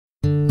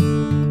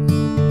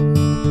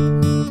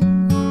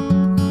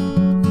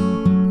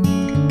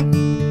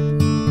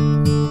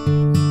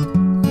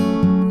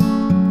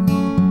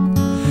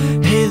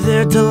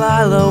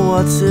Delilah,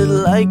 what's it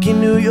like in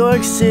New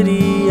York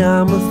City?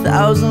 I'm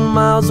 1,000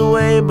 miles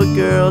away, but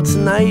girl,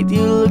 tonight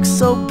you look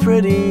so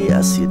pretty,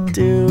 yes you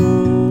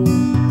do.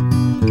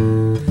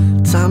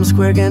 Times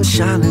Square can't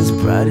shine as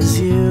bright as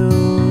you,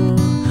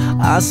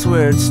 I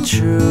swear it's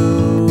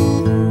true.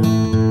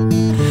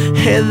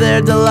 Hey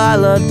there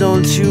Delilah,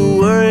 don't you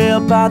worry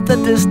about the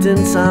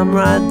distance, I'm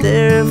right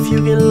there. If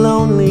you get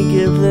lonely,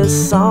 give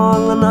this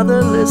song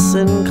another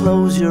listen.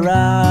 Close your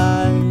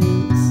eyes,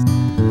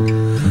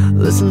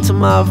 listen to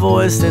my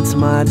voice, it's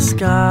my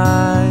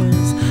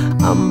disguise.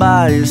 I'm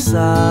by your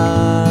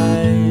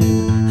side.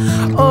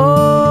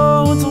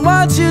 Oh, it's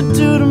what you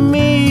do to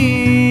me.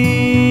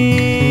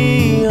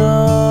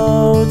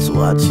 Oh, it's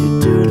what you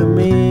do to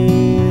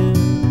me.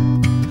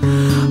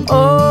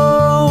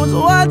 Oh, it's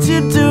what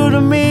you do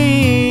to me.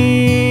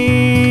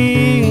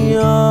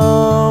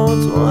 Oh,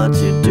 it's what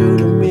you do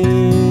to me.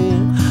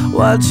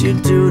 What you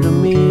do to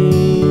me.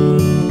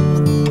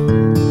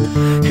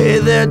 Hey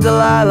there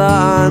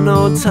Delilah, I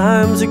know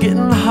times are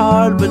getting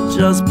hard, but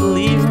just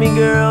believe me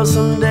girl,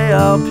 someday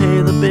I'll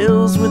pay the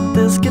bills with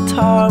this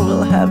guitar.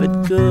 We'll have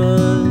it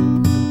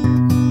good,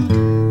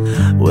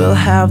 we'll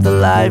have the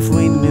life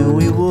we knew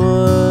we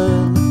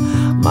would,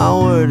 my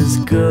word is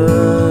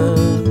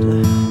good.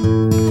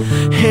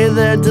 Hey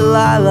there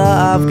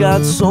Delilah, I've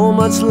got so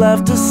much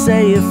left to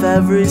say. If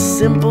every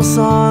simple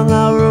song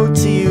I wrote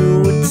to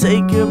you would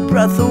take your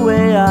breath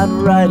away, I'd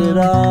write it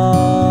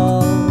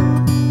all.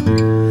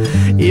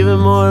 Even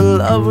more in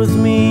love with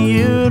me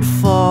you'd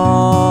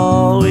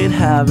fall, we'd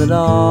have it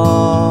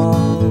all.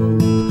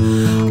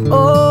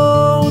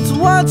 Oh, it's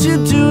what you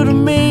do to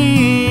me.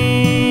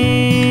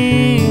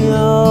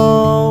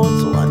 Oh,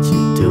 it's what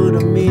you do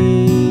to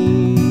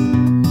me.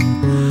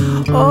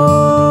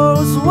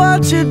 Oh, it's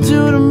what you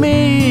do to me.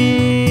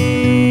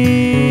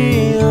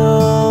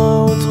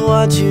 Oh, it's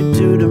what you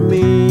do to me.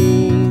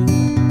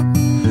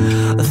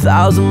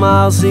 1,000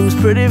 miles seems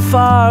pretty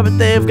far, but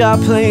they've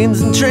got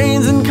planes and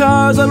trains and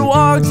cars. I'd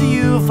walk to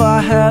you if I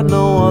had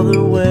no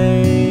other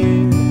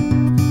way.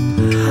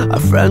 Our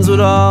friends would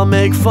all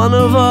make fun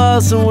of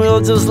us, and we'll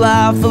just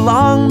laugh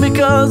along,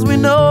 because we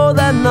know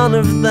that none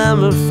of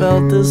them have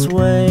felt this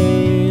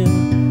way.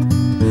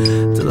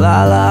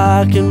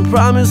 Delilah, I can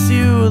promise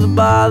you that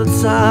by the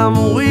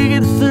time we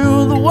get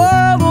through, the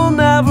world will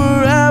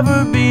never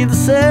ever be the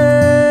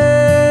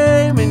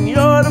same, and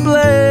you're to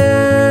blame.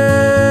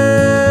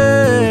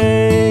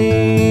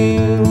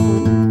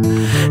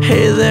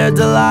 Hey there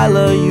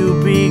Delilah, you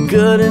be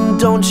good and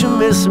don't you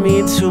miss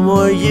me. 2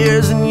 more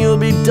years and you'll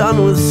be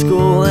done with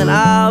school, and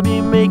I'll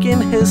be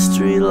making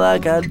history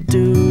like I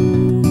do.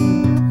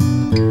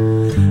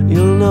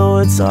 You'll know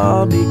it's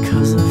all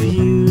because of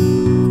you.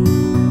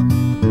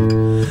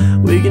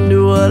 We can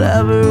do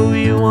whatever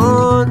we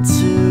want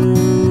to.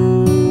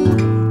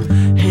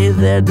 Hey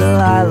there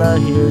Delilah,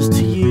 here's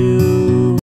to you.